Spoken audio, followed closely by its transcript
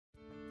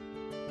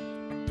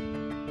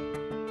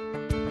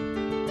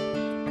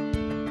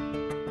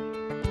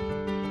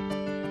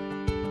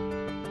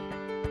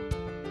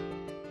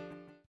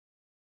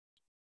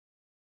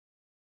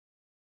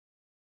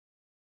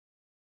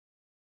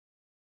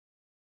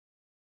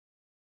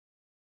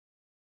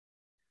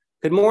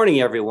Good morning,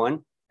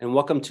 everyone, and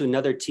welcome to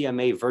another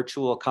TMA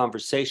virtual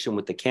conversation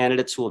with the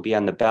candidates who will be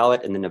on the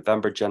ballot in the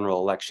November general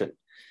election.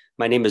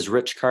 My name is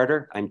Rich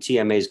Carter. I'm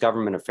TMA's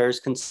government affairs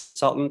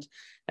consultant,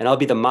 and I'll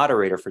be the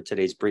moderator for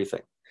today's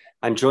briefing.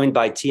 I'm joined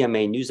by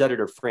TMA news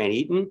editor Fran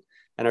Eaton,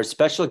 and our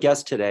special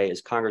guest today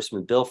is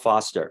Congressman Bill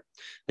Foster,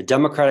 a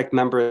Democratic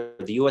member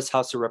of the U.S.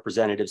 House of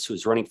Representatives who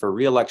is running for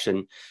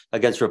re-election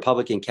against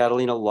Republican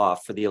Catalina Law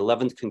for the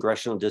 11th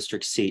Congressional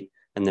District seat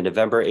in the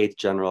November 8th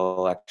general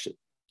election.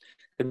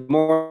 Good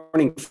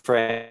morning,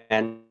 Fran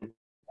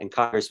and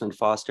Congressman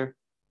Foster.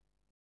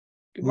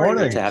 Good morning.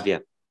 Great to have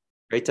you.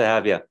 Great to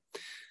have you.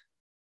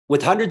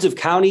 With hundreds of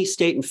county,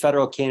 state, and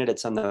federal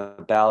candidates on the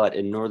ballot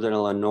in Northern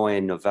Illinois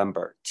in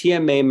November,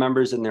 TMA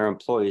members and their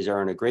employees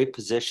are in a great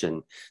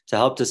position to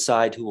help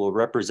decide who will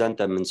represent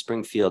them in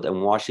Springfield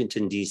and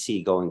Washington,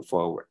 D.C. going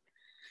forward.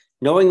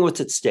 Knowing what's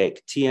at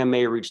stake,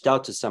 TMA reached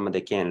out to some of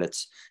the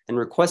candidates and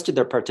requested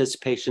their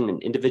participation in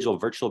individual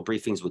virtual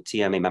briefings with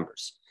TMA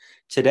members.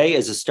 Today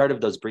is the start of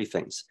those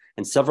briefings,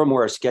 and several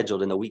more are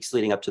scheduled in the weeks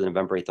leading up to the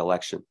November 8th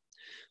election.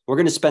 We're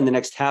going to spend the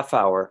next half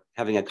hour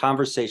having a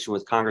conversation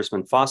with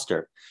Congressman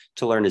Foster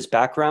to learn his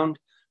background,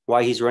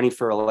 why he's running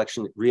for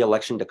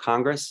re-election to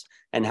Congress,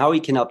 and how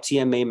he can help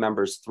TMA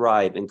members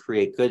thrive and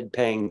create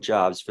good-paying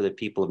jobs for the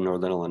people of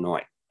Northern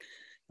Illinois.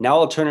 Now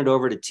I'll turn it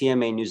over to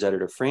TMA news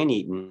editor Fran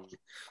Eaton,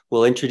 who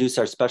will introduce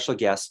our special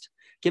guest,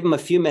 give him a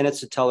few minutes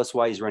to tell us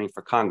why he's running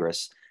for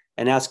Congress,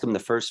 and ask him the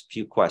first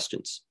few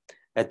questions.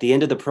 At the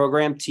end of the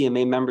program,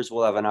 TMA members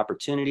will have an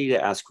opportunity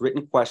to ask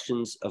written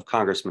questions of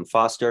Congressman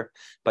Foster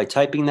by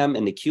typing them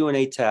in the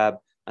Q&A tab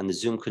on the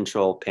Zoom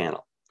control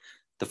panel.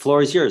 The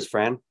floor is yours,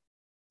 Fran.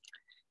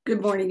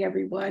 Good morning,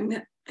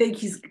 everyone.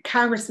 Thank you,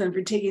 Congressman,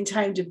 for taking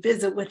time to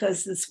visit with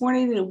us this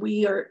morning. And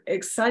we are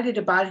excited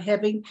about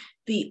having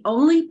the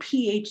only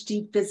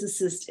PhD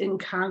physicist in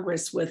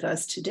Congress with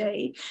us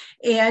today,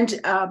 and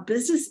a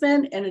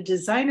businessman and a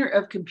designer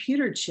of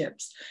computer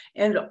chips.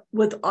 And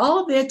with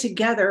all of that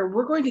together,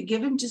 we're going to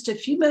give him just a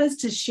few minutes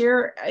to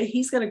share.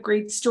 He's got a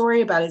great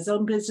story about his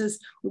own business.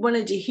 We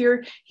wanted to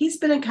hear. He's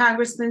been a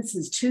congressman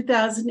since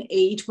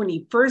 2008 when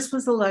he first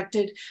was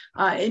elected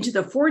into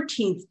the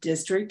 14th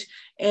district.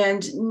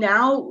 And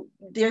now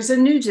there's a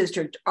new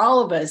district.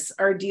 All of us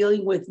are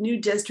dealing with new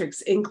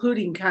districts,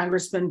 including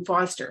Congressman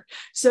Foster.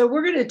 So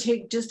we're going to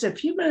take just a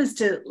few minutes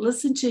to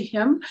listen to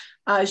him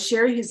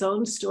share his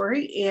own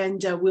story,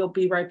 and we'll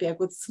be right back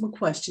with some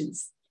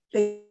questions.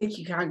 Thank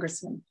you,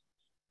 Congressman.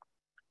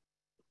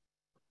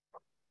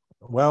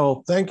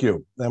 Well, thank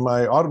you. Am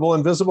I audible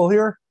and visible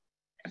here?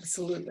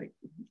 Absolutely.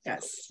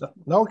 Yes.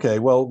 Okay.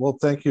 Well,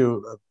 thank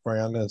you,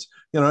 Fran. As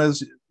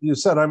you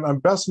said, I'm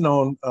best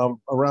known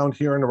around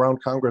here and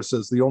around Congress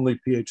as the only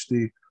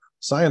PhD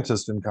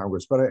scientist in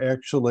Congress, but I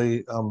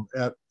actually,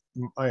 at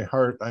my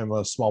heart, I'm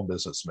a small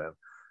businessman.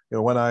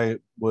 When I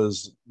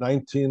was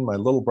 19, my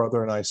little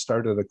brother and I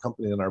started a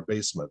company in our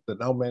basement that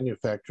now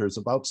manufactures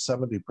about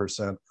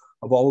 70%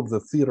 of all of the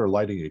theater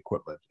lighting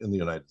equipment in the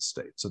United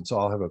States. And so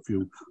I'll have a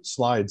few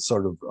slides,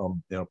 sort of,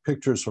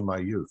 pictures from my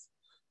youth.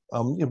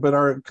 But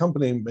our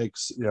company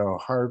makes,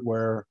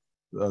 hardware,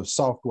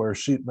 software,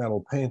 sheet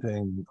metal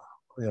painting,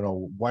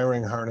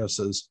 wiring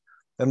harnesses,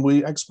 and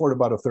we export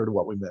about a third of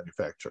what we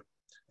manufacture.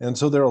 And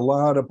so there are a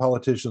lot of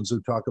politicians who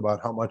talk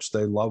about how much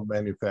they love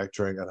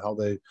manufacturing and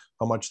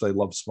how much they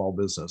love small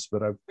business.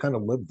 But I've kind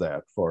of lived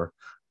that for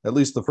at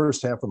least the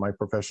first half of my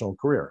professional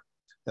career.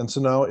 And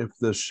so now, if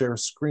the share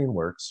screen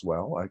works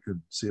well, I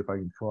could see if I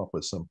can come up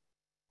with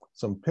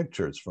some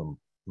pictures from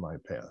my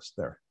past.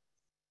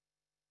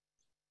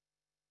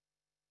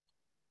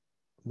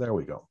 There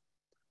we go.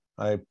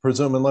 I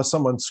presume, unless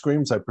someone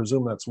screams, I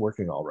presume that's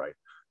working all right.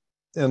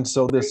 And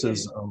so this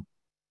is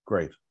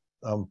great.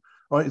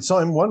 All right, so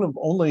I'm one of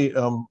only,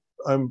 I'm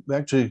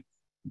the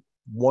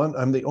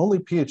only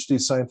PhD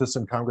scientist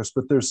in Congress,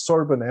 but there's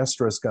sort of an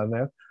asterisk on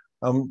that.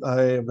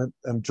 I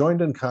am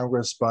joined in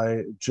Congress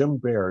by Jim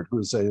Baird, who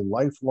is a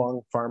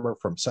lifelong farmer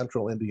from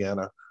central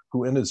Indiana,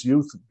 who in his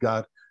youth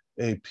got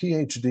a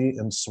PhD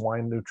in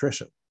swine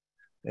nutrition.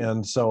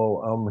 And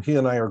so he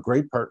and I are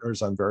great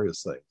partners on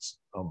various things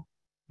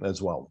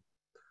as well.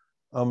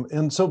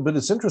 But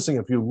it's interesting,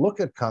 if you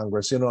look at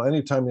Congress,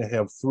 anytime you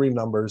have three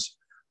numbers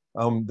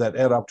that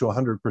add up to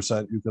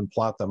 100%, you can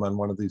plot them on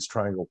one of these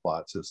triangle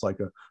plots. It's like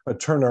a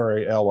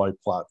ternary alloy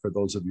plot for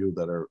those of you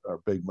that are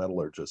big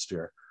metallurgists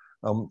here.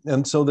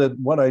 And so that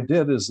what I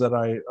did is that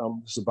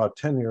this is about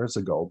 10 years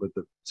ago, but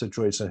the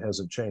situation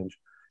hasn't changed,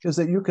 is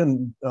that you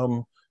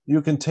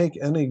can take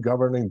any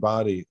governing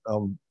body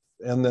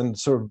and then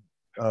sort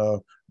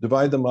of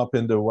divide them up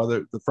into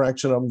whether the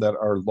fraction of them that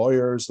are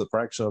lawyers, the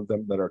fraction of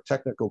them that are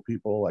technical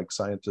people like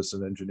scientists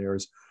and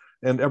engineers,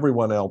 and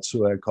everyone else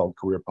who I call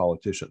career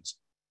politicians.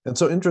 And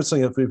so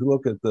interesting, if you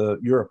look at the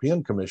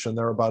European Commission,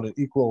 they're about an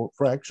equal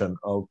fraction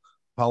of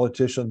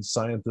politicians,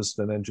 scientists,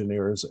 and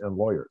engineers and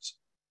lawyers.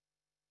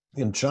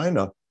 In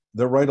China,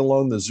 they're right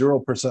along the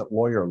 0%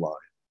 lawyer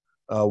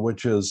line,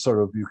 which is sort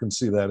of, you can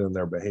see that in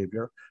their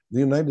behavior. The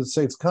United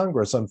States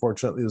Congress,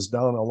 unfortunately, is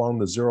down along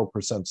the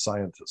 0%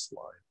 scientist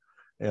line.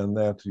 And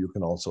that you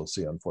can also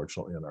see,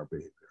 unfortunately, in our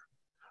behavior.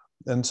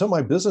 And so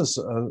my business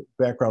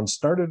background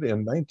started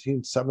in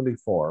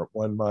 1974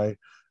 when my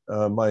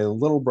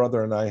little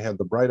brother and I had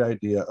the bright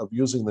idea of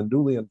using the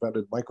newly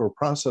invented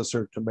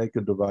microprocessor to make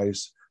a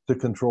device to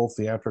control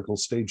theatrical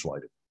stage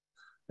lighting.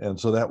 And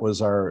so that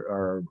was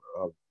our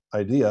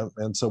idea.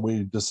 And so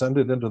we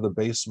descended into the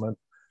basement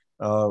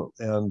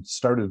and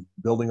started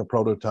building a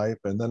prototype.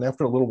 And then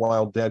after a little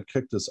while, Dad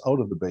kicked us out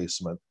of the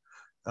basement.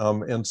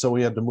 And so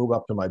we had to move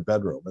up to my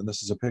bedroom. And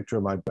this is a picture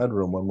of my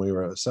bedroom when we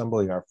were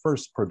assembling our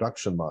first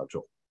production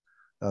module.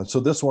 So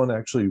this one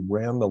actually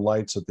ran the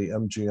lights at the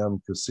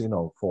MGM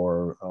casino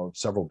for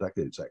several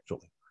decades,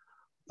 actually.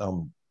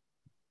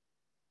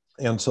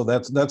 And so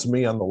that's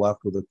me on the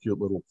left with a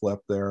cute little flip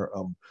there.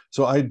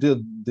 So I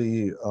did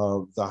the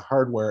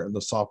hardware and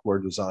the software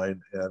design,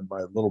 and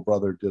my little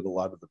brother did a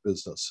lot of the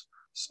business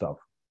stuff.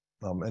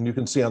 And you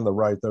can see on the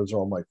right, those are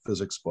all my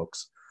physics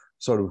books,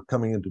 sort of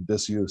coming into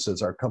disuse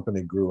as our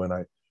company grew. And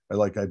I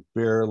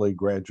barely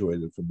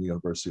graduated from the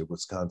University of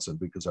Wisconsin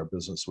because our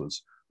business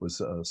was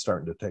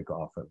starting to take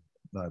off, and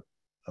I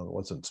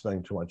wasn't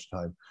spending too much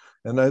time.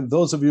 And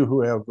those of you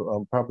who have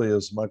probably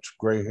as much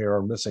gray hair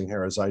or missing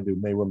hair as I do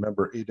may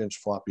remember 8-inch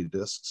floppy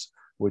disks,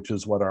 which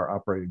is what our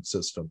operating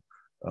system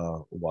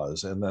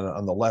was. And then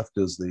on the left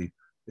is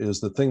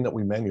the thing that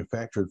we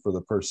manufactured for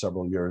the first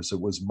several years. It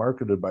was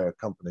marketed by a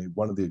company,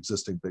 one of the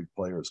existing big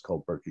players,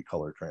 called Berkey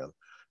Colortran.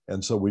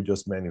 And so we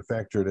just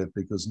manufactured it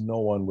because no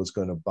one was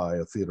going to buy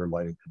a theater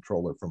lighting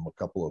controller from a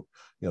couple of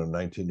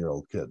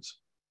 19-year-old kids,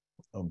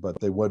 but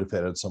they would if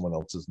it had someone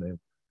else's name.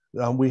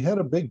 We had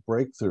a big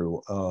breakthrough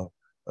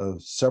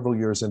several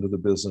years into the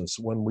business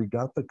when we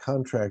got the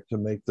contract to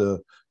make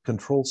the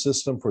control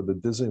system for the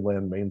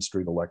Disneyland Main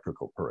Street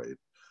Electrical Parade,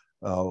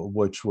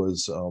 which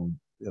was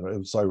it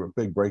was like a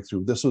big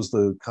breakthrough. This was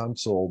the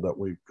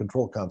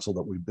control console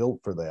that we built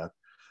for that.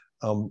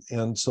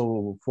 And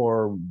so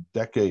for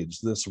decades,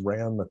 this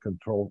ran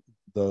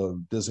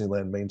the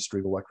Disneyland Main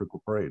Street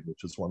Electrical Parade,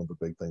 which is one of the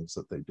big things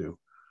that they do.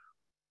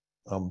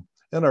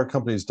 And our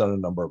company's done a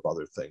number of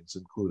other things,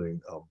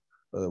 including,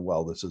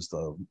 this is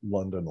the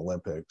London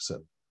Olympics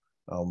and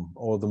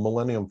the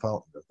Millennium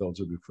Fountain. If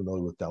those of you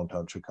familiar with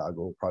downtown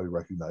Chicago will probably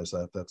recognize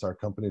that. That's our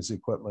company's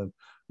equipment.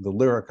 The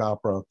Lyric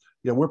Opera.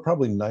 Yeah, we're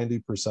probably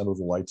 90% of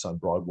the lights on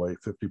Broadway,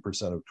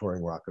 50% of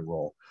touring rock and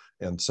roll,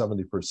 and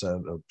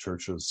 70% of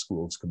churches,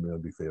 schools,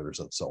 community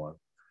theaters, and so on.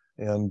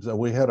 And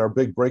we had our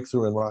big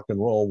breakthrough in rock and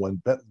roll when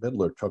Bette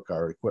Midler took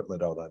our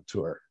equipment out on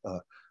tour,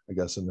 I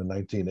guess in the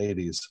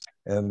 1980s.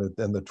 And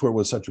the tour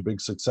was such a big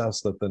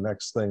success that the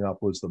next thing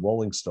up was the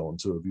Rolling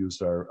Stones, who have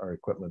used our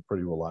equipment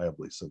pretty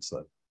reliably since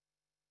then.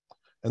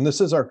 And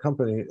this is our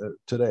company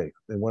today.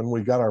 And when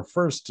we got our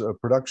first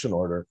production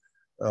order,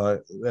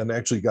 and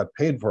actually got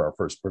paid for our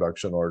first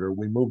production order,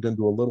 we moved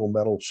into a little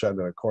metal shed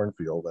in a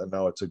cornfield, and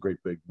now it's a great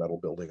big metal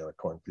building in a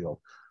cornfield.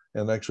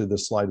 And actually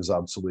this slide is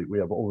obsolete. We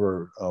have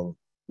over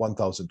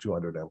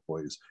 1,200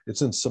 employees.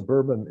 It's in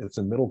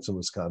Middleton,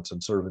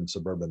 Wisconsin, sort of in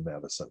suburban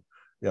Madison.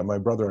 Yeah, my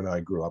brother and I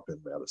grew up in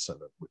Madison,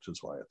 which is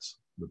why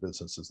the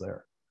business is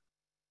there.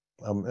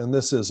 And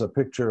this is a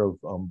picture of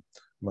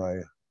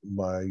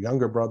my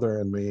younger brother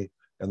and me,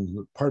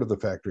 and part of the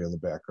factory in the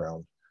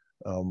background,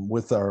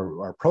 with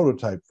our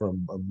prototype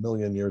from a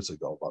million years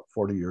ago, about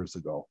 40 years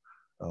ago,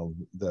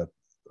 that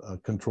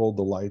controlled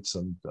the lights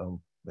and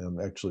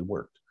actually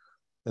worked.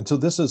 And so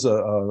this is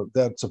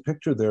that's a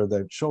picture there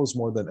that shows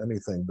more than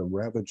anything the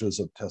ravages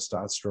of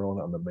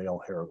testosterone on the male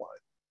hairline.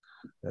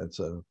 It's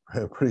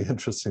pretty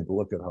interesting to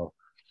look at how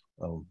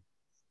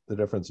the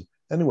difference.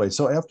 Anyway,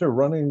 so after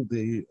running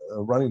the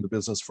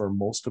business for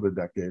most of a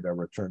decade, I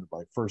returned to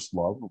my first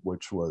love,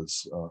 which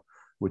was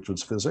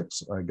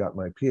physics. I got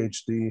my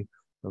PhD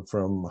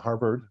from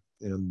Harvard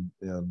in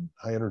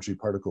high energy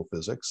particle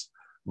physics.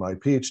 My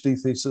PhD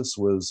thesis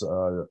was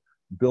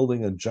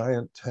building a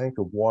giant tank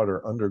of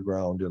water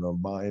underground in a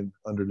mine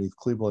underneath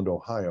Cleveland,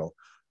 Ohio,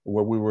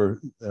 where we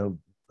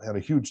had a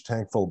huge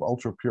tank full of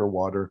ultra pure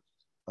water,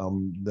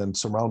 then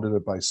surrounded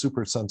it by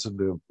super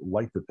sensitive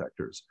light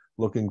detectors,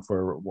 looking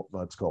for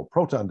what's called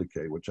proton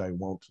decay, which I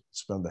won't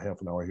spend the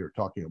half an hour here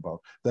talking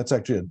about. That's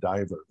actually a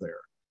diver there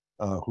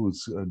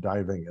who's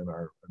diving in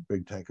our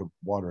big tank of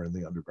water in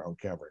the underground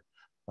cavern.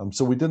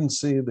 So we didn't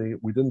see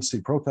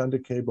proton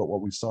decay, but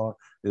what we saw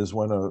is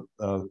when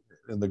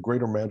in the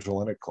Greater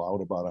Magellanic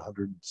Cloud about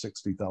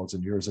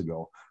 160,000 years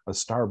ago, a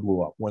star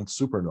blew up, went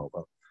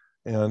supernova,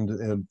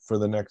 and for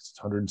the next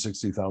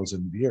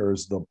 160,000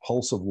 years, the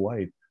pulse of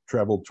light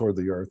traveled toward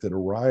the Earth. It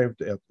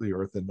arrived at the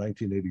Earth in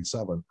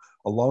 1987,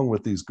 along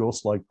with these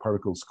ghost-like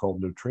particles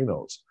called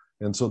neutrinos.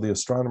 And so the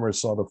astronomers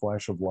saw the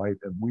flash of light,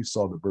 and we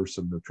saw the burst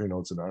of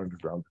neutrinos in our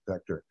underground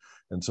detector.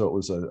 And so it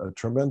was a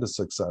tremendous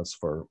success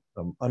for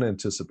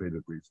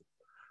unanticipated reasons.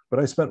 But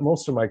I spent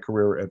most of my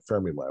career at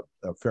Fermilab,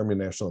 Fermi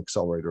National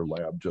Accelerator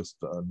Lab, just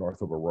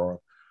north of Aurora.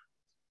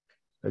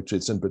 Actually,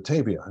 it's in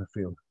Batavia, if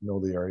you know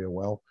the area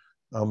well.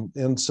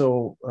 And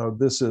so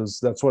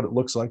that's what it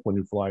looks like when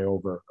you fly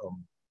over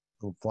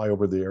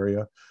the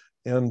area.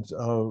 And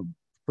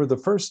for the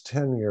first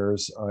 10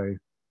 years,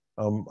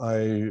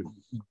 I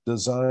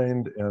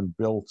designed and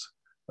built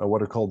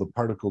what are called the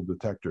particle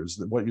detectors.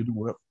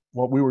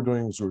 What we were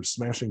doing is we were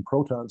smashing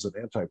protons and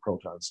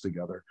antiprotons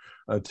together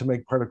to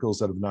make particles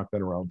that have not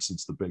been around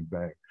since the Big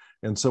Bang.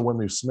 And so when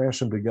you smash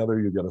them together,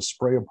 you get a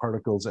spray of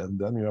particles, and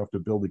then you have to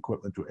build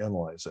equipment to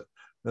analyze it.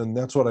 And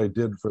that's what I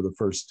did for the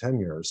first 10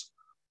 years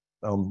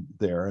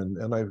there.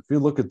 And if you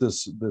look at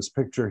this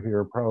picture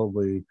here,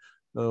 probably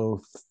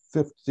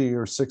 50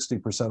 or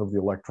 60% of the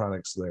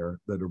electronics there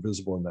that are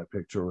visible in that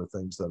picture are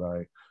things that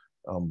I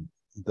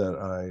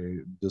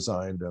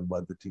designed and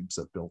led the teams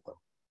that built them.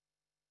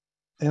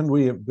 And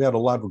we had a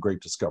lot of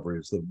great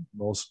discoveries. The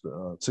most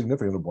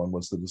significant one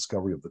was the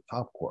discovery of the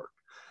top quark,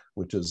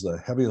 which is the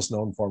heaviest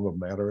known form of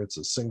matter. It's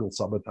a single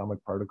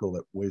subatomic particle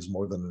that weighs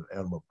more than an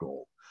atom of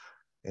gold.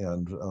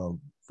 And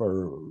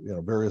for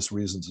various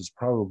reasons, it's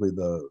probably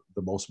the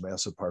most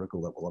massive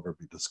particle that will ever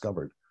be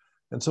discovered.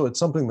 And so it's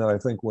something that I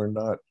think we're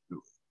not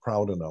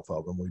proud enough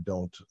of, and we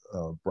don't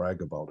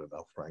brag about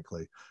enough,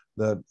 frankly,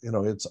 that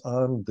it's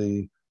on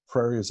the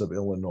prairies of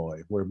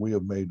Illinois where we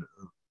have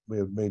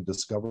made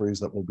discoveries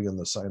that will be in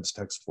the science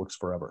textbooks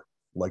forever,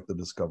 like the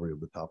discovery of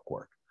the top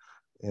quark.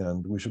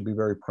 And we should be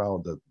very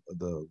proud that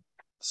the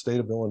state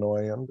of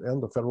Illinois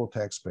and the federal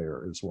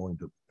taxpayer is willing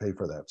to pay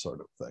for that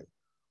sort of thing.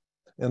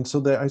 And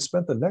so I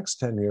spent the next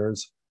 10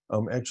 years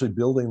actually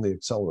building the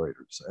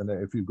accelerators. And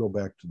if you go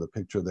back to the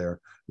picture there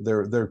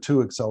are two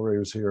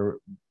accelerators here.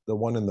 The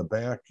one in the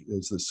back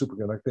is the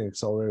superconducting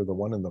accelerator. The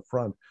one in the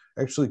front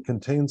actually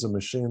contains a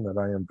machine that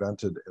I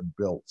invented and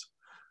built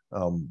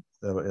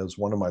as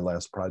one of my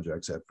last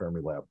projects at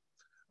Fermilab.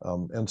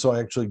 And so I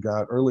actually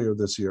got, earlier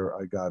this year,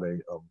 I got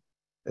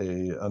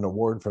an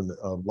award from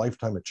the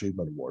Lifetime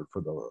Achievement Award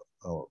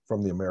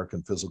from the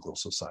American Physical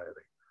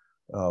Society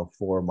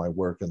for my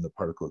work in the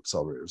particle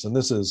accelerators. And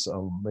this is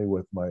me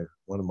with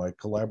one of my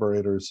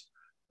collaborators,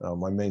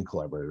 my main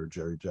collaborator,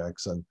 Jerry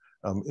Jackson,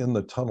 in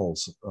the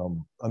tunnels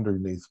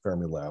underneath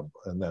Fermilab.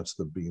 And that's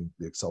the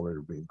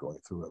accelerator beam going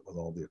through it with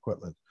all the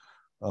equipment.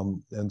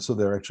 And so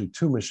there are actually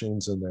two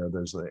machines in there.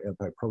 There's the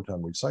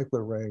anti-proton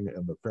recycler ring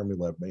and the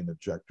Fermilab main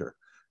ejector.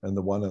 And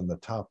the one on the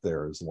top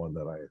there is the one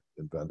that I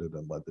invented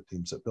and led the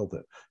teams that built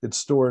it. It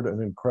stored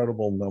an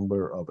incredible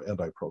number of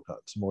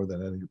antiprotons, more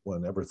than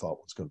anyone ever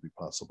thought was going to be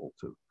possible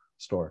to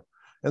store.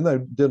 And I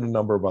did a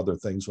number of other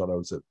things when I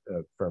was at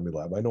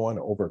Fermilab. I don't want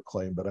to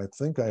overclaim, but I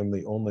think I'm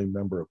the only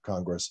member of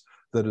Congress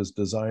that has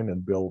designed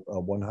and built a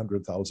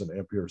 100,000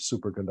 ampere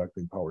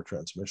superconducting power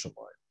transmission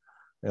line.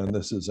 And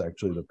this is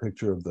actually the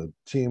picture of the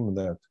team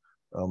that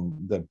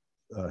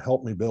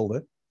helped me build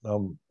it.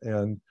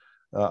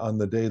 On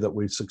the day that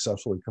we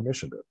successfully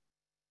commissioned it.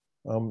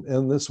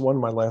 And this one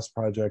of my last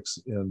projects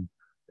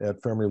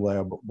at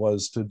Fermilab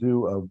was to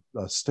do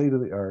a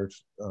state-of-the-art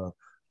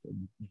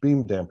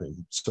beam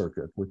damping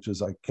circuit, which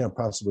is, I can't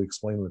possibly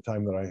explain in the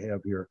time that I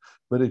have here,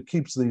 but it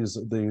keeps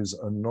these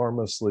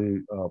enormously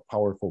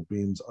powerful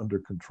beams under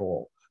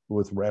control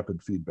with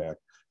rapid feedback.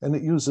 And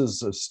it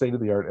uses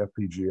state-of-the-art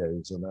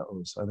FPGAs, and that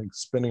was, I think,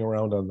 spinning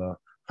around on the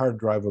hard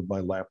drive of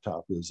my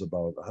laptop is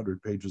about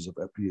 100 pages of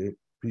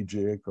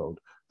FPGA code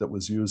that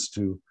was used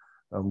to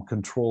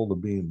control the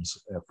beams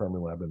at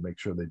Fermilab and make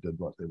sure they did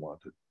what they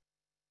wanted.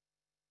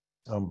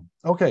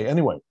 Okay,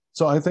 anyway,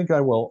 so I think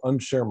I will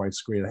unshare my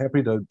screen.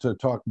 Happy to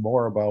talk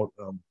more about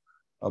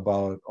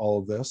all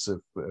of this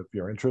if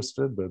you're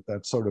interested, but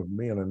that's sort of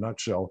me in a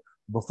nutshell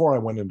before I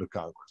went into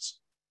Congress.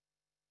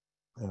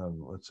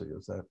 And let's see,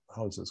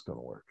 how is this going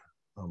to work?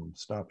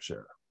 Stop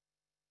share.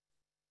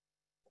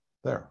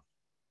 There.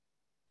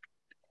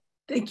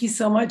 Thank you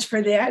so much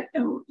for that.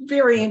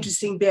 Very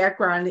interesting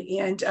background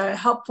and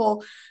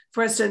helpful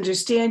for us to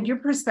understand your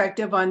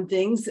perspective on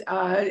things,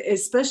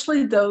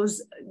 especially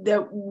those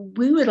that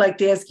we would like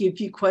to ask you a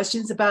few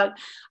questions about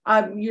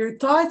your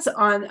thoughts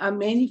on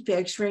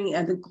manufacturing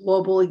and the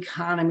global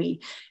economy.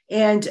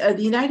 And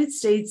the United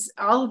States,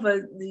 all of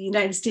the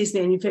United States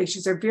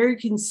manufacturers are very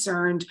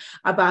concerned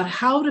about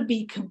how to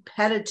be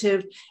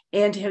competitive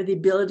and have the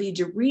ability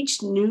to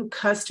reach new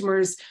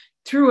customers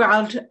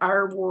throughout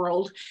our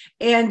world.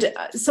 And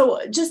so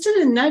just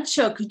in a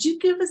nutshell, could you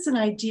give us an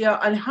idea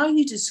on how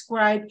you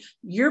describe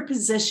your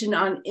position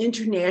on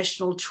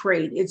international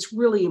trade? It's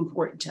really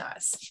important to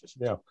us.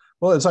 Yeah.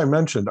 Well, as I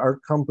mentioned, our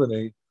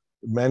company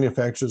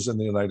manufactures in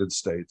the United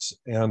States,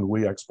 and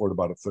we export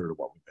about a third of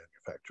what we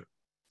manufacture.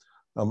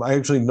 I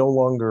actually no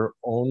longer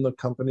own the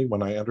company.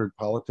 When I entered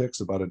politics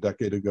about a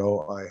decade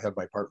ago, I had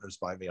my partners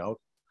buy me out.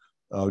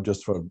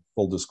 Just for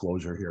full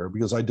disclosure here,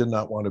 because I did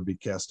not want to be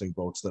casting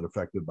votes that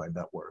affected my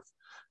net worth.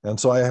 And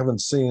so I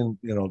haven't seen,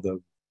 the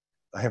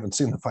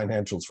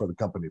financials for the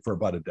company for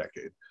about a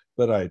decade,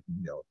 but I,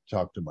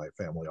 talk to my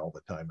family all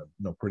the time and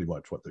know pretty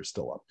much what they're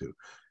still up to.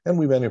 And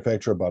we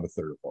manufacture about a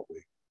third of what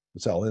we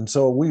sell. And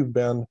so we've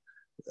been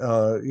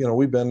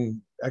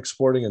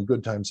exporting in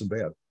good times and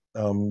bad.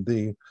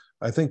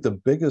 I think the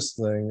biggest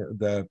thing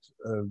that,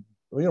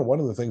 one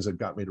of the things that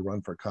got me to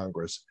run for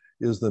Congress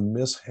is the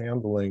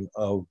mishandling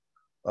of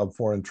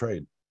foreign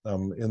trade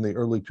in the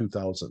early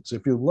 2000s.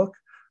 If you look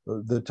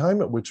The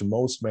time at which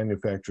most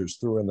manufacturers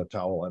threw in the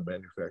towel on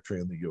manufacturing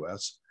in the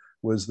U.S.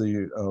 was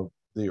the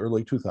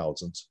early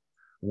 2000s,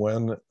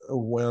 when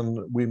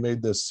we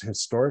made this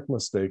historic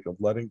mistake of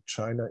letting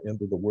China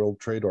into the World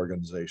Trade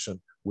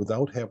Organization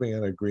without having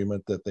an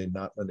agreement that they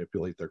not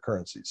manipulate their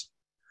currencies.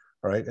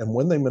 All right, and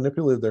when they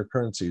manipulated their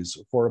currencies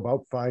for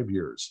about 5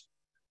 years,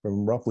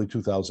 from roughly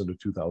 2000 to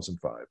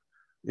 2005,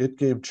 it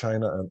gave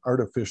China an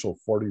artificial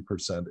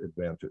 40%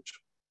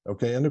 advantage.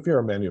 Okay, and if you're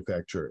a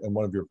manufacturer and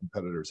one of your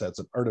competitors has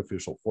an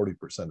artificial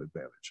 40%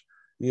 advantage,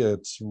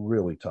 it's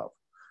really tough.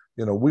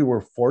 You know, we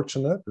were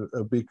fortunate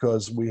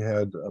because we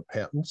had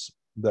patents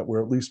that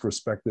were at least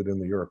respected in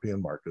the European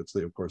markets.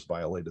 They, of course,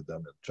 violated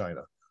them in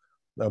China.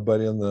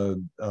 But in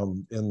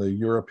the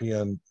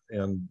European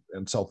and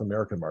South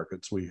American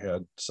markets, we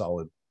had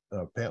solid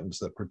patents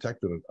that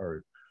protected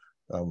our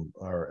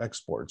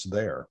exports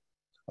there.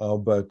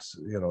 But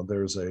you know,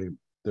 there's a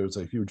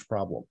huge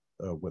problem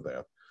with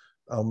that.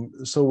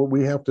 So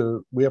we have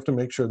to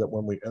make sure that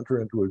when we enter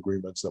into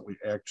agreements that we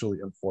actually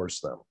enforce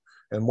them.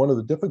 And one of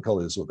the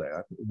difficulties with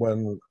that,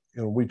 when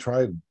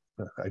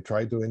I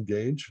tried to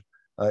engage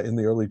in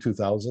the early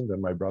 2000s,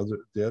 and my brother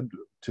did,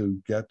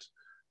 to get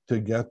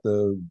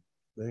the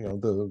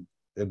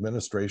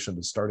administration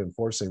to start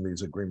enforcing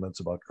these agreements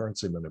about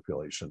currency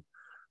manipulation.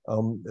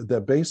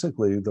 That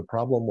basically the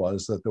problem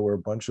was that there were a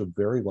bunch of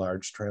very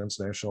large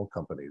transnational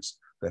companies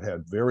that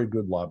had very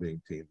good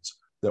lobbying teams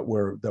that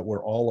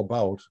were all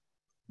about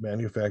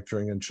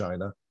manufacturing in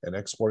China and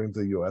exporting to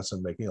the U.S.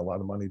 and making a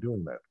lot of money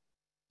doing that.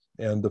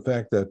 And the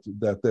fact that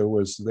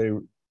they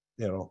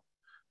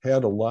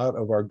had a lot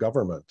of our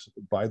government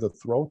by the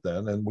throat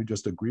then, and we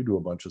just agreed to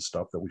a bunch of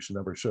stuff that we should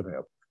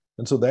have.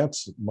 And so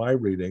that's my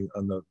reading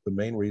on the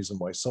main reason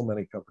why so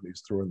many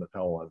companies threw in the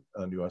towel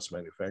on U.S.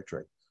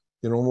 manufacturing.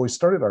 You know, when we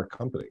started our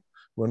company,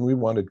 when we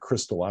wanted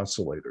crystal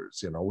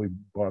oscillators, you know, we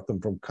bought them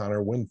from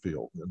Connor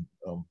Winfield in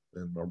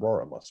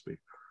Aurora, must be.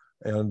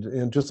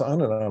 And just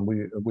on and on,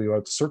 we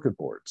got circuit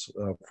boards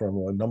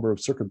from a number of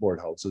circuit board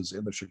houses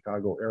in the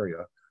Chicago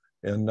area,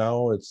 and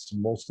now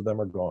most of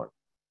them are gone.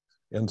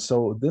 And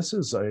so this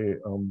is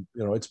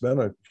it's been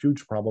a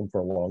huge problem for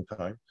a long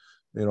time.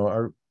 You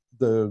know,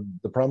 the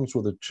problems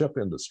with the chip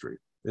industry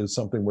is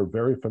something we're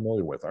very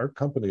familiar with. Our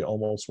company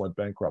almost went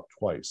bankrupt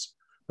twice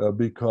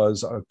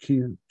because a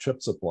key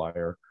chip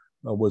supplier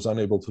was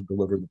unable to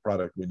deliver the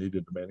product we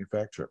needed to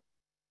manufacture.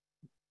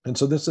 And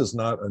so this is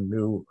not a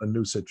new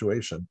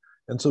situation.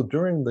 And so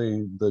during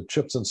the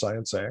Chips and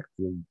Science Act,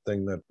 the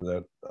thing that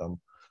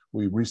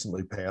we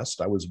recently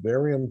passed, I was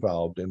very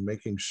involved in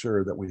making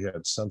sure that we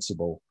had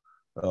sensible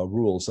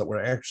rules that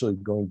were actually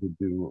going to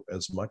do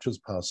as much as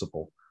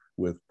possible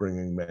with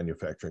bringing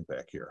manufacturing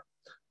back here.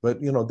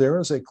 But you know, there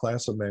is a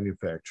class of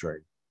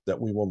manufacturing that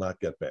we will not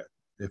get back.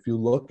 If you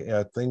look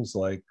at things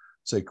like,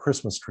 say,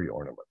 Christmas tree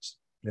ornaments,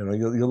 you know,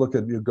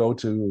 you go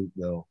to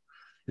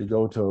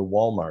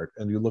Walmart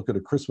and you look at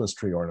a Christmas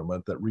tree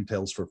ornament that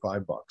retails for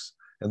 $5,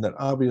 and that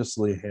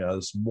obviously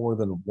has more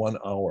than 1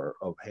 hour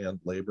of hand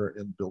labor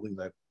in building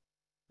that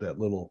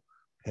little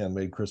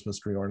handmade Christmas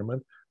tree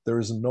ornament. There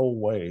is no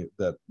way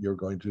that you're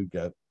going to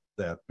get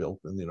that built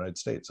in the United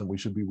States, and we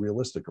should be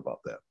realistic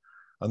about that.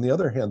 On the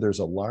other hand, there's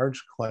a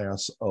large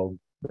class of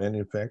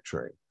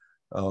manufacturing,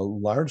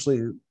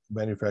 largely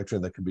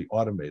manufacturing that can be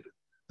automated,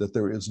 that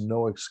there is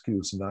no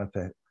excuse not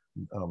to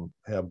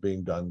have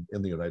being done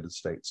in the United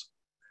States.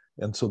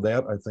 And so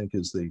that, I think,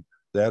 is the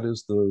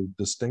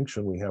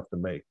distinction we have to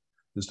make,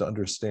 is to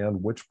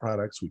understand which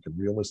products we can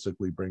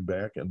realistically bring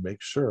back and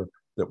make sure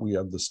that we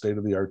have the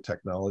state-of-the-art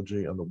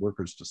technology and the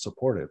workers to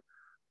support it,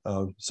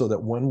 so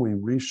that when we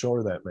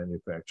reshore that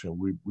manufacturing,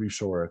 we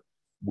reshore it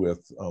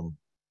with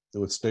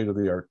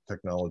state-of-the-art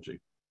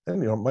technology.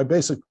 And you know, my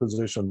basic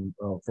position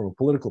from a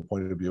political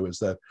point of view is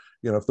that,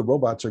 you know, if the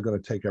robots are going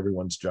to take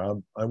everyone's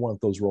job, I want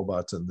those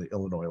robots in the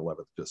Illinois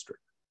 11th district.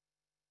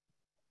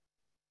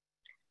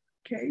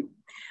 Okay.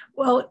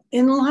 Well,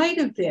 in light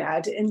of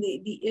that and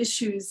the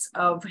issues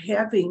of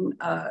having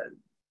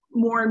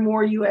more and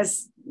more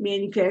U.S.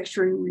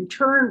 manufacturing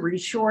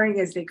reshoring,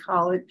 as they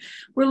call it,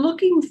 we're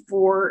looking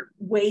for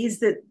ways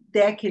that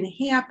can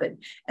happen.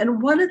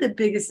 And one of the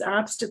biggest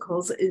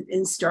obstacles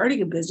in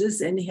starting a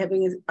business and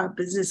having a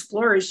business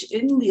flourish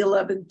in the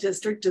 11th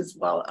district, as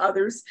well as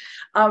others,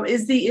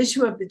 is the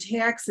issue of the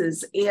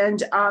taxes.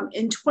 And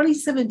in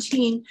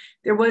 2017,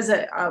 there was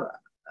a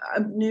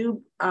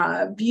new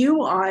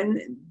view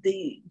on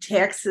the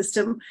tax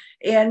system,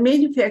 and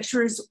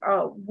manufacturers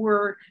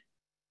were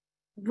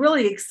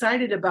really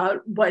excited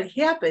about what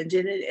happened,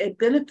 and it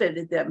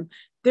benefited them.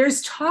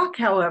 There's talk,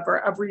 however,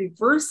 of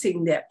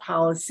reversing that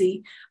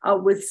policy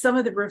with some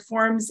of the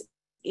reforms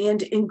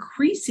and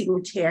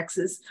increasing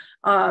taxes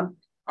back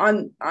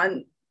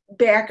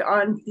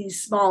on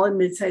these small and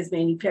mid-sized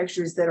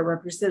manufacturers that are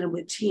represented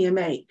with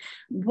TMA.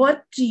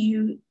 What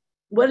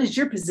is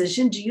your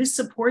position? Do you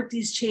support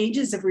these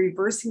changes of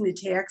reversing the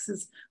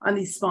taxes on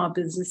these small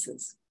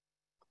businesses?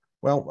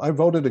 Well, I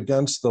voted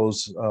against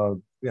those,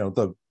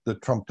 the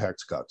Trump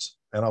tax cuts,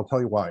 and I'll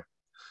tell you why.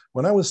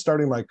 When I was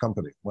starting my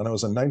company, when I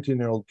was a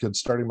 19-year-old kid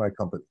starting my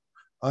company,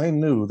 I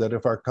knew that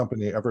if our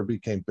company ever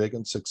became big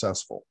and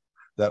successful,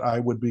 that I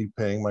would be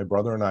paying, my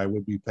brother and I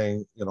would be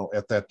paying,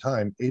 at that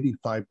time,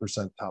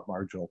 85% top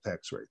marginal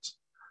tax rates.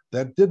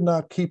 That did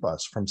not keep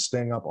us from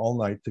staying up all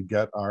night to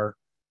get our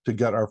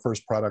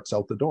first products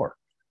out the door,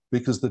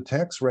 because the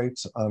tax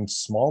rates on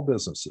small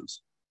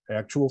businesses,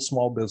 actual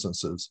small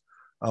businesses,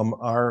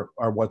 are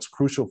what's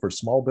crucial for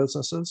small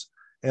businesses.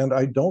 And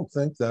I don't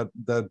think that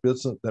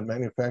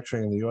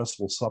manufacturing in the U.S.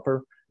 will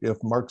suffer if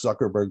Mark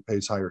Zuckerberg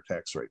pays higher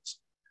tax rates.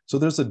 So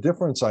there's a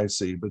difference I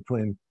see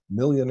between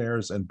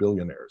millionaires and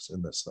billionaires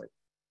in this thing.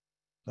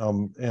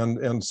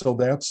 And so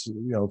that's,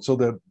 so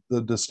that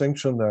the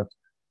distinction that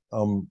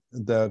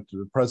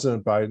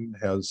President Biden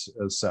has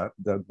set,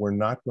 that we're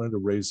not going to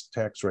raise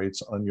tax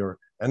rates on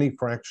any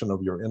fraction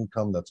of your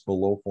income that's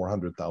below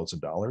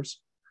 $400,000,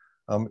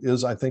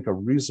 is, I think, a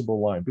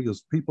reasonable line,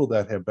 because people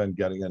that have been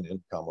getting an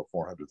income of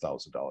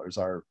 $400,000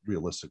 are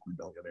realistically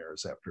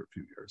millionaires after a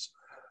few years.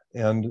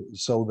 And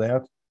so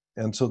that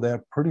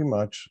pretty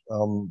much,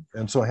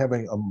 and so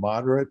having a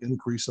moderate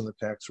increase in the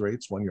tax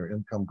rates when your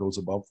income goes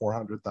above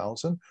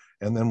 400,000,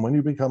 and then when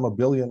you become a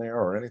billionaire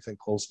or anything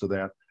close to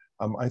that,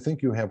 I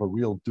think you have a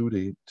real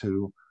duty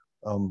to,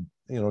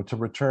 to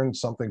return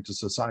something to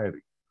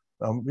society.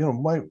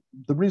 The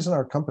reason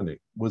our company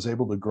was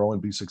able to grow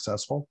and be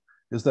successful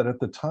is that at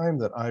the time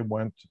that I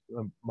went,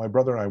 my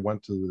brother and I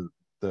went to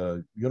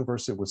the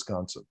University of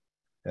Wisconsin,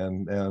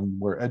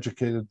 and were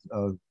educated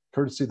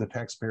courtesy of the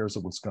taxpayers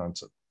of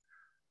Wisconsin.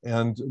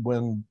 And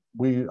when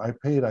I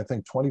paid, I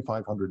think,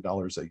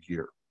 $2,500 a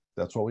year.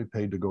 That's what we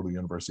paid to go to the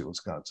University of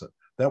Wisconsin.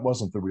 That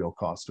wasn't the real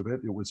cost of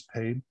it. It was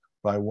paid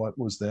by what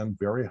was then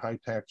very high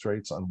tax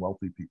rates on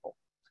wealthy people.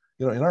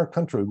 In our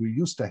country, we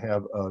used to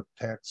have a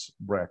tax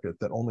bracket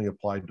that only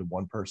applied to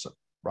one person,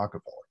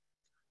 Rockefeller.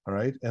 All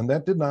right, and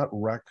that did not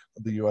wreck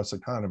the U.S.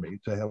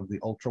 economy to have the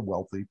ultra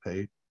wealthy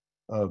pay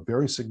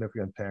very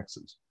significant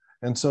taxes.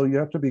 And so you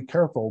have to be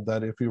careful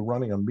that if you're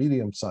running a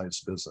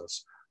medium-sized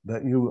business,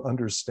 that you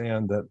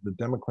understand that the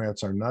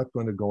Democrats are not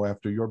going to go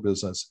after your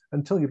business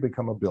until you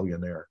become a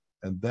billionaire.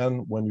 And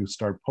then when you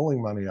start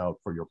pulling money out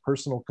for your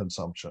personal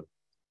consumption,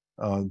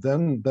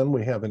 then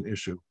we have an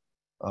issue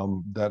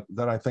that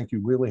I think you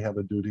really have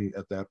a duty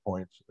at that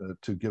point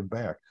to give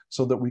back,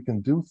 so that we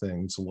can do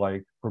things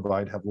like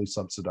provide heavily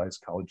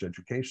subsidized college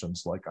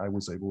educations like I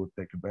was able to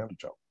take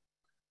advantage of.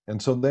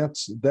 And so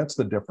that's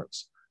the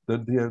difference.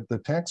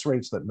 The tax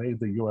rates that made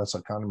the US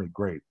economy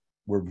great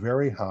were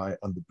very high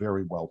on the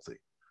very wealthy.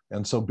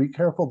 And so be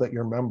careful that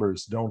your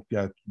members don't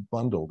get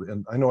bundled.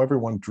 And I know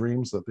everyone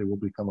dreams that they will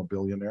become a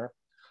billionaire,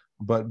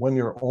 but when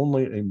you're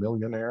only a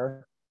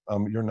millionaire,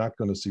 you're not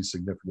going to see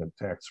significant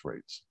tax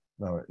rates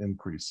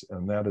increase.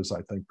 And that is,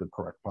 I think, the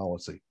correct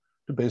policy,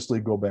 to basically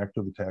go back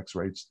to the tax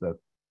rates that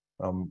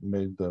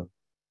made the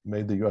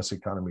US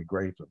economy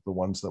great, the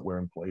ones that were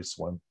in place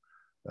when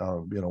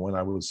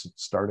I was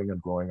starting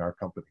and growing our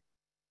company.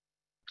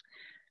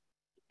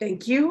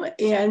 Thank you.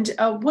 And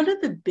one of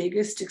the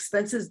biggest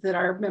expenses that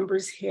our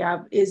members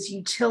have is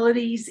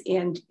utilities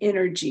and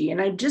energy.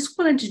 And I just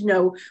wanted to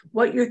know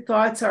what your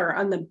thoughts are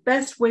on the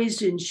best ways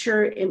to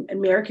ensure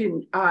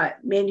American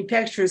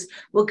manufacturers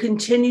will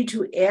continue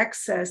to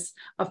access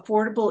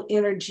affordable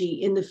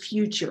energy in the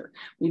future.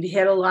 We've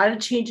had a lot of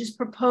changes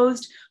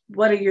proposed.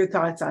 What are your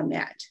thoughts on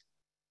that?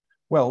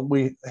 Well,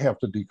 we have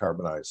to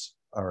decarbonize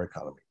our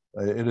economy.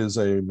 It is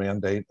a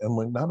mandate.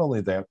 And not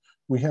only that,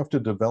 we have to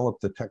develop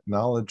the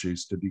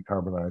technologies to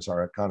decarbonize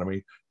our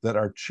economy that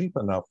are cheap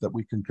enough that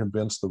we can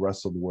convince the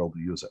rest of the world to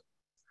use it.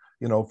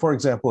 For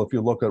example, if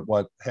you look at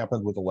what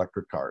happened with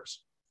electric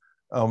cars,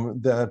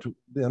 that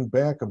then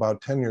back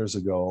about 10 years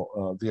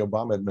ago, the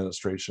Obama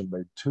administration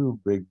made two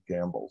big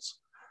gambles.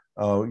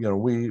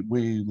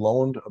 We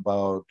loaned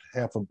about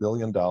 $500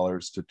 million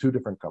to two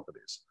different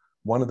companies.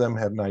 One of them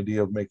had an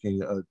idea of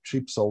making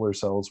cheap solar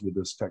cells with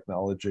this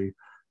technology,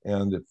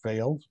 and it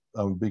failed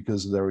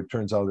because it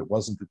turns out it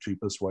wasn't the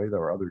cheapest way. There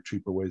are other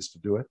cheaper ways to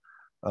do it.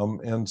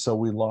 And so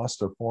we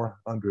lost a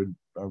 $400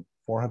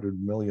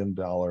 million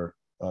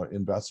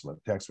investment,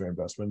 taxpayer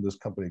investment, in this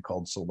company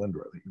called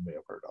Solyndra that you may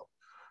have heard of.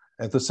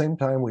 At the same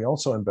time, we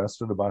also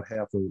invested about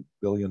 $500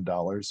 million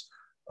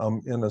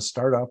in a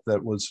startup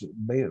that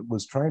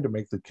was trying to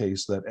make the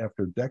case that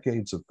after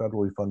decades of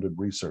federally funded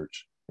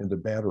research into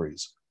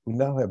batteries, we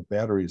now have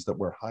batteries that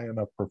were high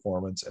enough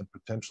performance and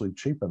potentially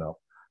cheap enough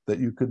that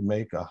you could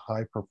make a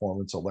high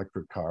performance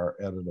electric car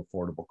at an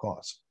affordable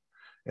cost.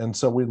 And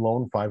so we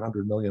loaned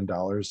 $500 million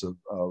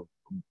of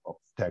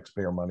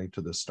taxpayer money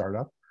to this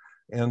startup.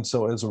 And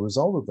so as a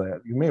result of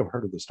that, you may have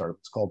heard of the startup,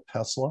 it's called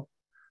Tesla.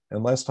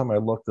 And last time I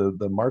looked,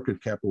 the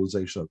market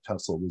capitalization of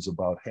Tesla was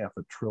about $500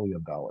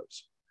 billion.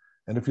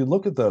 And if you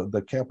look at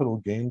the capital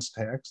gains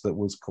tax that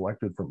was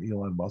collected from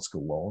Elon Musk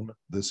alone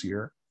this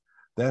year,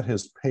 that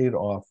has paid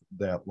off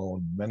that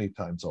loan many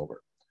times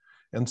over.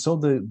 And so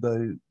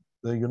the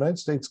United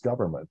States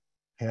government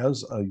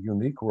has a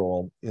unique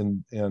role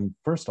in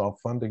first off,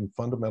 funding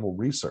fundamental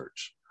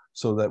research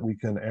so that we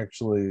can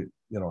actually,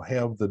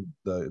 have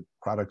the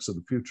products of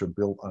the future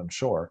built on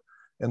shore.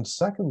 And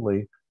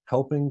secondly,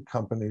 helping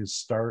companies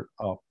start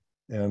up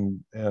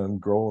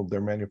and grow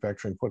their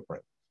manufacturing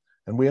footprint.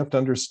 And we have to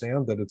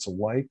understand that it's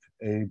like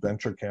a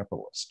venture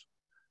capitalist,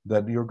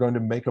 that you're going to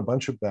make a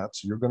bunch of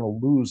bets. You're going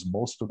to lose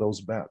most of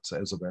those bets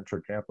as a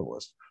venture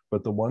capitalist,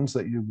 but the ones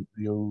that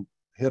you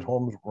hit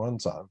home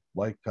runs on,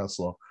 like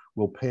Tesla,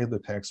 will pay the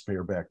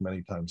taxpayer back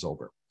many times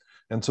over.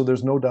 And so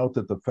there's no doubt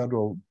that the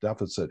federal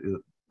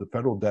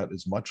debt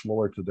is much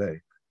lower today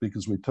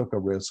because we took a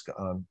risk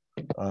on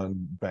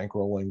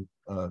bankrolling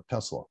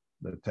Tesla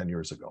 10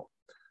 years ago.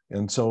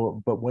 And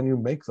so, but when you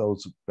make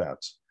those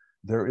bets,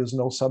 there is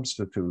no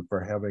substitute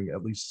for having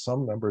at least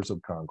some members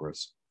of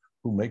Congress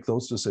who make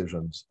those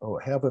decisions,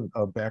 have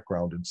a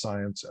background in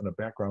science and a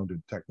background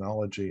in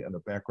technology and a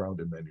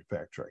background in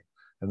manufacturing.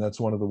 And that's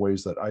one of the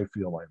ways that I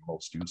feel I'm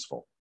most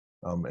useful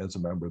as a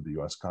member of the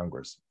US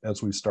Congress,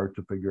 as we start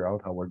to figure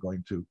out how we're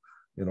going to,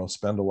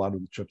 spend a lot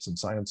of the CHIPS and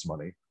science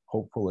money,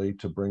 hopefully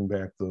to bring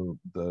back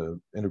the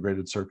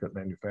integrated circuit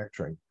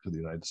manufacturing to the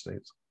United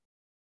States.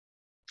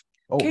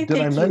 Oh, okay, did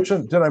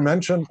I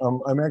mention,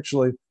 I'm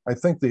actually, I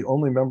think, the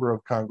only member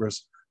of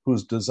Congress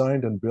who's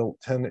designed and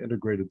built 10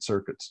 integrated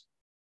circuits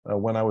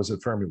when I was at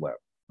Fermilab.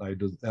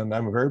 And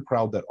I'm very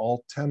proud that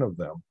all 10 of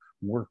them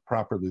worked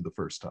properly the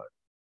first time.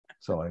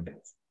 So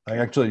I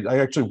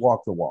actually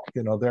walk the walk.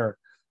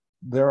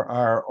 There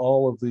are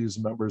all of these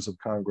members of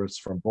Congress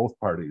from both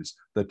parties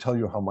that tell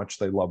you how much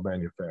they love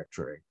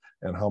manufacturing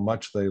and how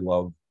much they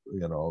love,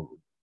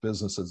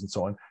 businesses and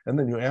so on. And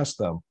then you ask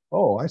them,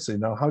 oh, I see.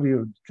 Now,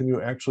 can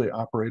you actually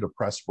operate a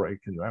press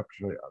brake? Can you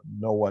actually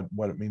know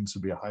what it means to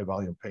be a high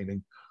volume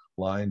painting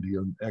line? Do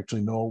you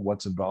actually know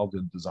what's involved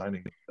in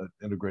designing an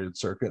integrated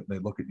circuit? And they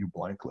look at you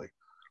blankly.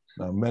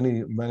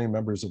 Many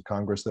members of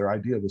Congress, their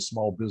idea of a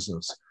small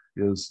business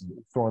is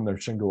throwing their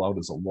shingle out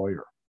as a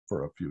lawyer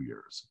for a few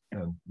years.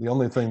 And the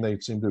only thing they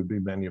seem to be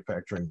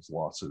manufacturing is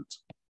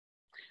lawsuits.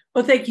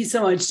 Well, thank you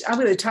so much. I'm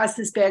going to toss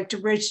this back to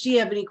Rich. Do you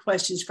have any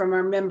questions from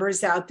our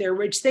members out there?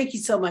 Rich, thank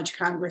you so much,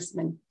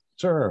 Congressman.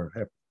 Sure.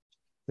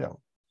 Yeah.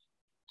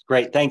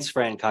 Great. Thanks,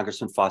 Fran,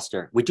 Congressman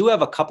Foster. We do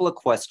have a couple of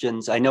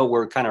questions. I know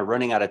we're kind of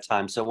running out of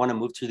time, so I want to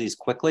move through these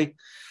quickly.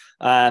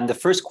 The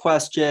first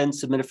question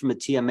submitted from a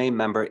TMA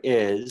member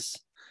is,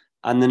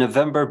 on the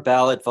November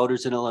ballot,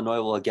 voters in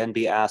Illinois will again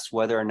be asked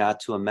whether or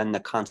not to amend the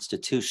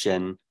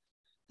Constitution.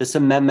 This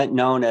amendment,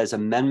 known as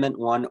Amendment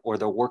 1 or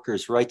the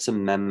Workers' Rights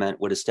Amendment,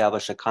 would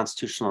establish a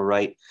constitutional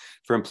right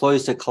for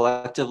employees to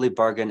collectively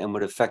bargain and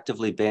would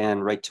effectively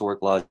ban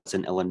right-to-work laws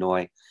in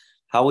Illinois.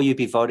 How will you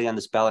be voting on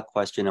this ballot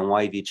question, and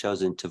why have you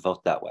chosen to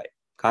vote that way?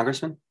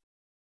 Congressman?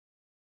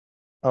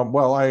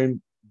 Well, I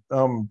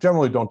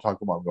generally don't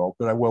talk about vote,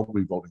 but I will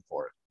be voting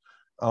for it.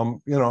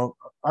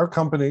 Our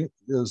company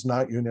is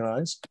not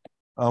unionized,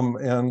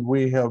 and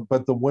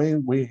but the way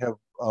we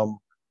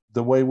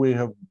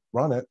have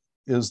run it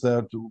is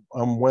that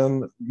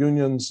when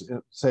unions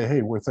say,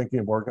 hey, we're thinking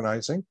of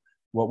organizing,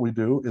 what we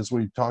do is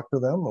we talk to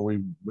them, and we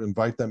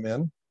invite them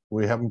in,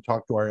 we have them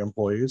talk to our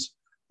employees,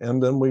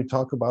 and then we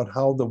talk about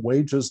how the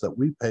wages that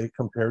we pay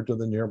compared to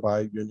the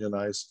nearby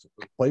unionized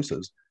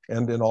places.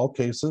 And in all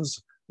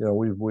cases,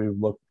 we've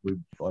looked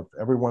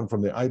everyone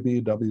from the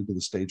IBEW to the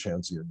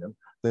Stagehands Union.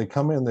 They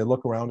come in, they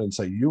look around and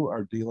say, you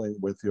are dealing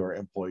with your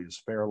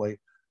employees fairly,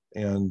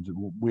 and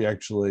we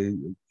actually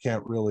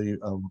can't really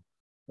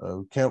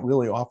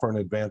offer an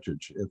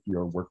advantage if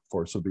your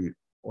workforce will be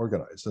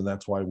organized, and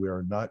that's why we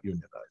are not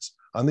unionized.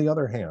 On the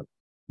other hand,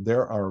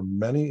 there are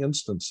many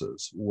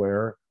instances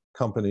where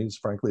companies,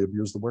 frankly,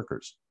 abuse the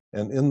workers,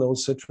 and in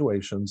those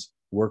situations,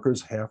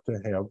 workers have to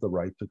have the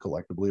right to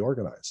collectively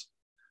organize.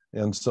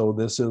 And so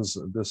this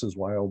is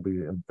why I'll be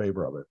in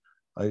favor of it.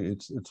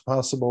 It's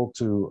possible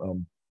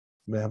to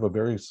have a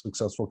very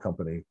successful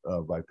company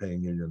by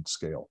paying union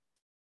scale,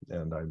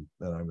 and I'm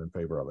in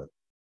favor of it.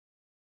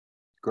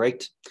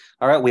 Great.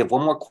 All right, we have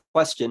one more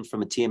question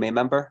from a TMA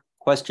member.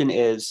 Question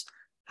is,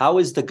 how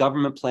is the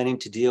government planning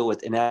to deal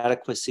with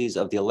inadequacies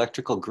of the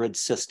electrical grid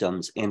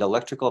systems and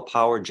electrical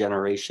power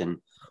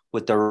generation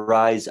with the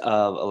rise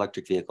of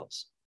electric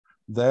vehicles?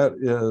 That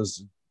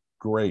is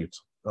great.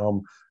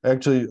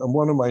 Actually,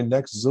 one of my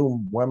next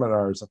Zoom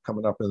webinars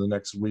coming up in the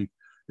next week,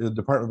 the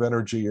Department of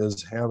Energy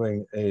is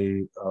having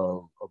a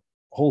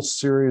whole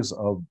series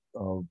of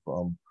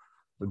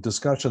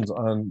discussions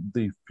on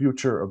the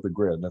future of the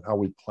grid and how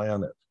we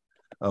plan it,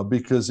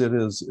 because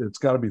it's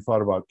got to be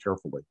thought about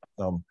carefully.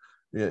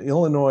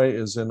 Illinois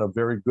is in a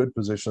very good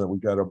position that we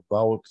got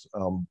about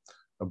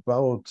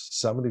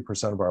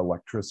 70% of our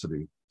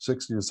electricity,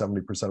 60 to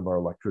 70% of our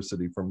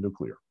electricity from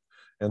nuclear.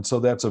 And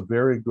so that's a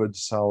very good,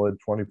 solid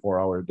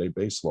 24-hour-a-day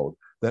base load.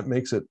 That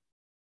makes it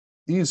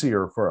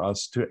easier for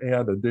us to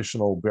add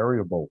additional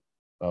variable,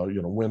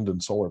 wind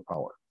and solar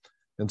power.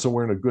 And so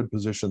we're in a good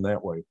position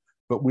that way.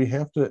 But we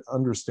have to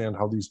understand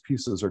how these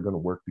pieces are going to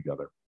work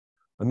together.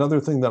 Another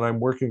thing that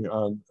I'm working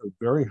on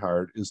very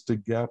hard is to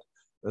get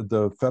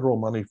the federal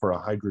money for a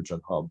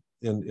hydrogen hub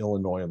in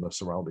Illinois and the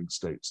surrounding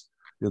states.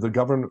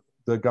 Governor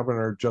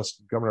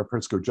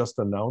Pritzker just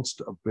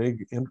announced a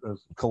big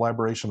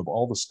collaboration of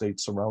all the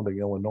states surrounding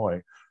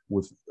Illinois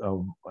with,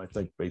 I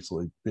think,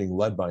 basically being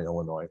led by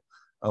Illinois,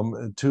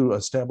 to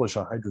establish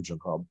a hydrogen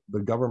hub.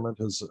 The government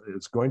is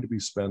going to be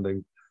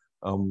spending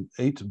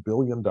 $8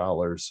 billion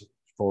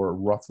for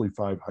roughly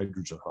 5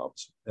 hydrogen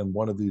hubs. And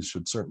one of these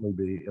should certainly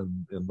be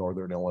in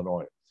Northern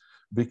Illinois.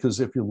 Because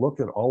if you look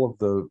at all of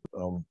the,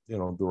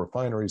 the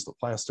refineries, the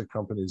plastic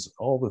companies,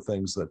 all the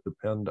things that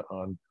depend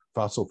on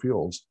fossil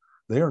fuels,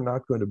 they are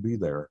not going to be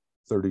there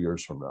 30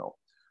 years from now.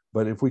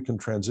 But if we can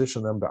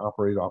transition them to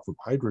operate off of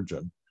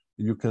hydrogen,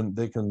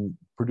 they can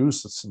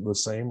produce the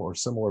same or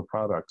similar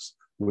products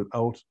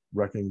without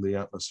wrecking the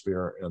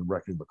atmosphere and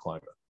wrecking the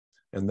climate.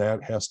 And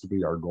that has to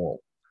be our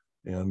goal.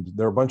 And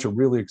there are a bunch of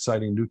really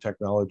exciting new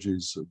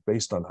technologies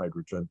based on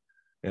hydrogen.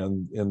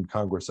 And in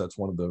Congress, that's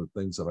one of the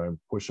things that I'm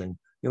pushing,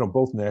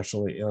 both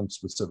nationally and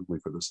specifically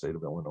for the state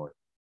of Illinois.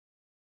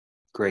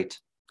 Great.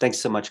 Thanks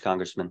so much,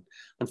 Congressman.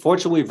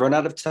 Unfortunately, we've run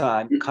out of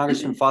time.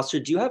 Congressman Foster,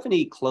 do you have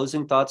any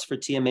closing thoughts for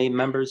TMA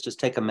members? Just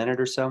take a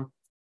minute or so.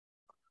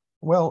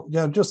 Well,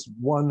 yeah, just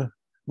one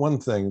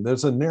thing.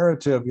 There's a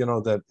narrative,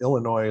 that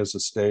Illinois is a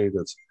state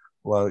that's,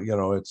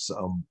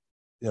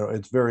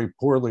 it's very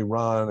poorly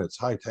run, it's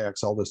high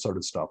tax, all this sort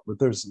of stuff. But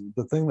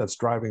the thing that's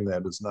driving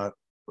that is not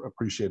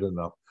appreciated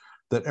enough.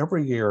 That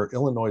every year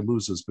Illinois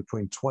loses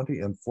between 20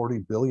 and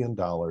 $40 billion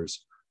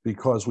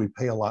because we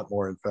pay a lot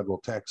more in federal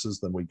taxes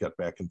than we get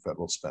back in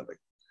federal spending.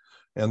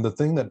 And the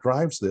thing that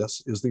drives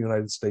this is the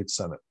United States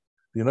Senate.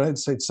 The United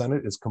States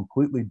Senate is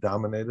completely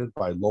dominated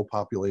by low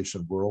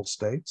population rural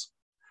states.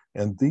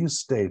 And these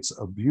states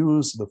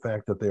abuse the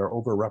fact that they are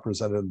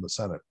overrepresented in the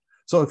Senate.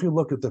 So if you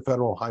look at the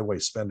federal highway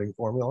spending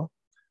formula,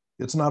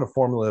 it's not a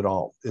formula at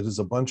all. It is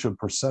a bunch of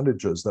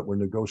percentages that were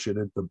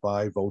negotiated to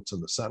buy votes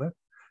in the Senate.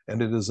 And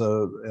it is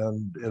a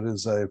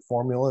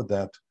formula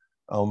that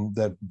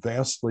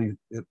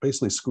it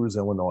basically screws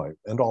Illinois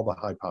and all the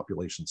high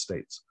population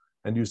states.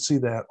 And you see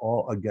that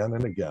all again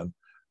and again.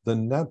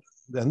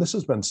 And this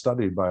has been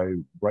studied by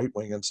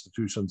right-wing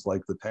institutions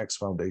like the Tax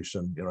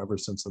Foundation, ever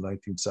since the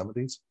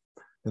 1970s.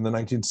 In the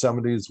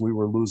 1970s, we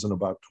were losing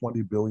about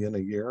 $20 billion a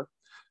year.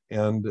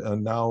 And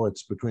now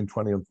it's between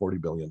 $20 and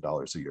 $40 billion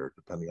a year,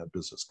 depending on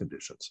business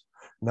conditions.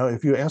 Now,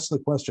 if you ask the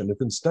question,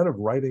 if instead of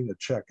writing a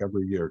check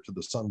every year to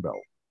the Sun Belt,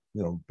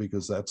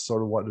 because that's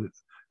sort of what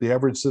the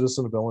average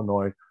citizen of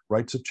Illinois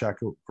writes a check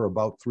for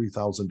about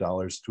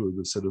 $3,000 to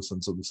the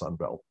citizens of the Sun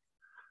Belt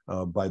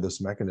by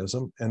this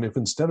mechanism. And if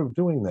instead of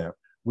doing that,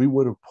 we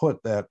would have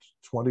put that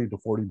 $20 to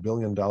 $40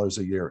 billion a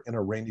year in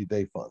a rainy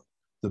day fund,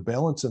 the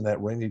balance in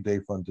that rainy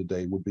day fund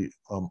today would be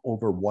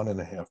over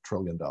 $1.5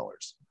 trillion.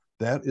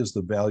 That is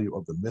the value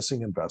of the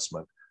missing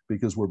investment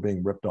because we're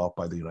being ripped off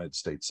by the United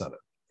States Senate.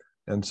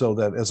 And so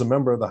that as a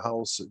member of the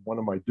House, one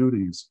of my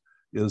duties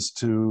is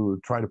to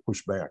try to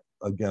push back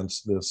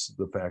against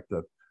the fact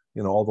that,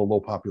 all the low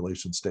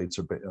population states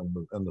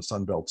and the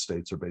Sun Belt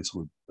states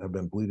have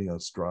been bleeding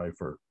us dry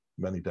for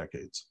many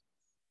decades.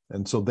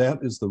 And so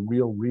that is the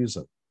real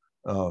reason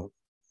that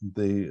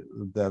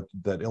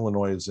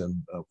Illinois is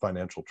in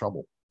financial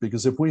trouble.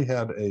 Because if we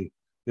had a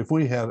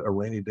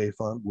rainy day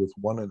fund with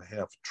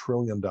 $1.5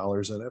 trillion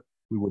in it,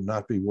 we would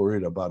not be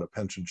worried about a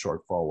pension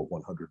shortfall of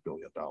 $100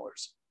 billion.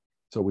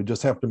 So we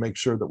just have to make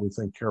sure that we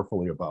think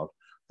carefully about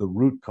the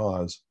root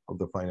cause of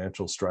the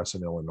financial stress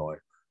in Illinois,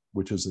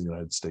 which is the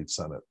United States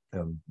Senate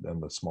and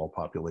the small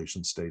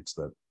population states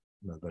that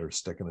are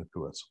sticking it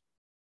to us.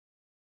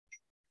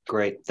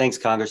 Great. Thanks,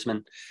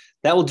 Congressman.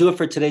 That will do it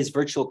for today's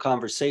virtual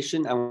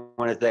conversation. I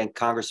want to thank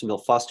Congressman Bill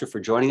Foster for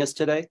joining us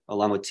today,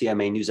 along with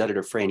TMA News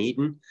Editor Fran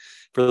Eaton,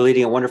 for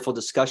leading a wonderful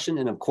discussion.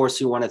 And of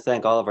course, we want to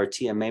thank all of our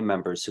TMA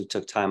members who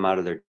took time out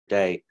of their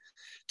day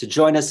to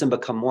join us and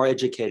become more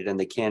educated on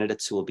the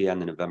candidates who will be on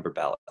the November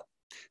ballot.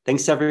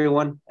 Thanks,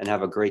 everyone, and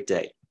have a great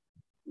day.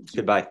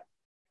 Goodbye.